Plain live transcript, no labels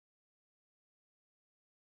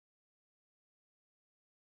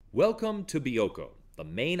Welcome to Bioko, the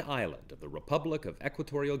main island of the Republic of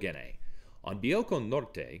Equatorial Guinea. On Bioko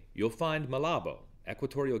Norte, you'll find Malabo,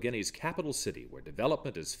 Equatorial Guinea's capital city, where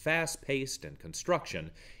development is fast-paced and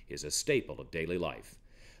construction is a staple of daily life.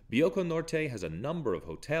 Bioko Norte has a number of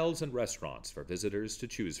hotels and restaurants for visitors to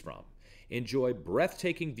choose from. Enjoy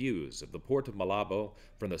breathtaking views of the Port of Malabo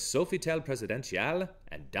from the Sofitel Presidencial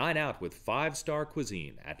and dine out with five-star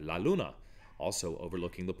cuisine at La Luna, also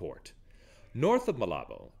overlooking the port. North of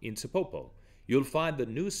Malabo, in Sipopo, you'll find the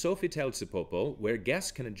new Sofitel Sipopo, where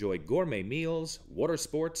guests can enjoy gourmet meals, water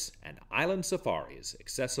sports, and island safaris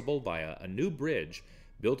accessible via a new bridge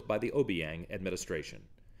built by the Obiang administration.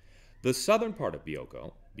 The southern part of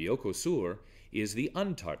Bioko, Bioko Sur, is the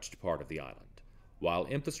untouched part of the island. While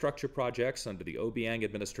infrastructure projects under the Obiang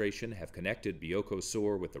administration have connected Bioko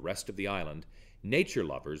Sur with the rest of the island, nature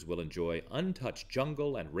lovers will enjoy untouched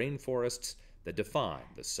jungle and rainforests that define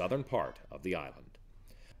the southern part of the island.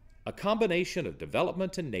 A combination of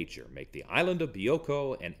development and nature make the island of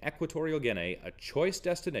Bioko and Equatorial Guinea a choice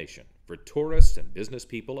destination for tourists and business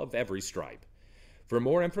people of every stripe. For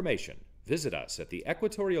more information, visit us at the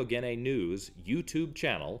Equatorial Guinea News YouTube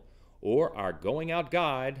channel or our going out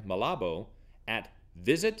guide, Malabo, at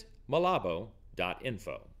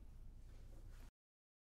visitmalabo.info.